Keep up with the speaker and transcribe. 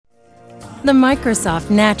The Microsoft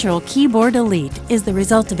Natural Keyboard Elite is the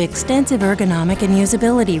result of extensive ergonomic and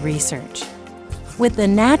usability research. With the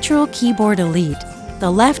Natural Keyboard Elite, the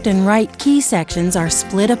left and right key sections are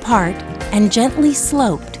split apart and gently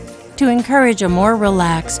sloped to encourage a more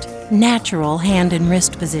relaxed, natural hand and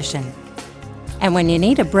wrist position. And when you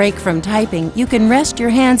need a break from typing, you can rest your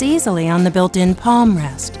hands easily on the built-in palm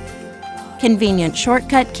rest. Convenient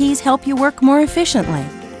shortcut keys help you work more efficiently,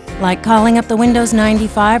 like calling up the Windows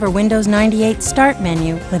 95 or Windows 98 Start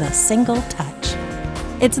menu with a single touch.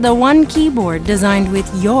 It's the one keyboard designed with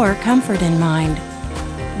your comfort in mind.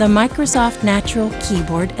 The Microsoft Natural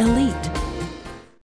Keyboard Elite.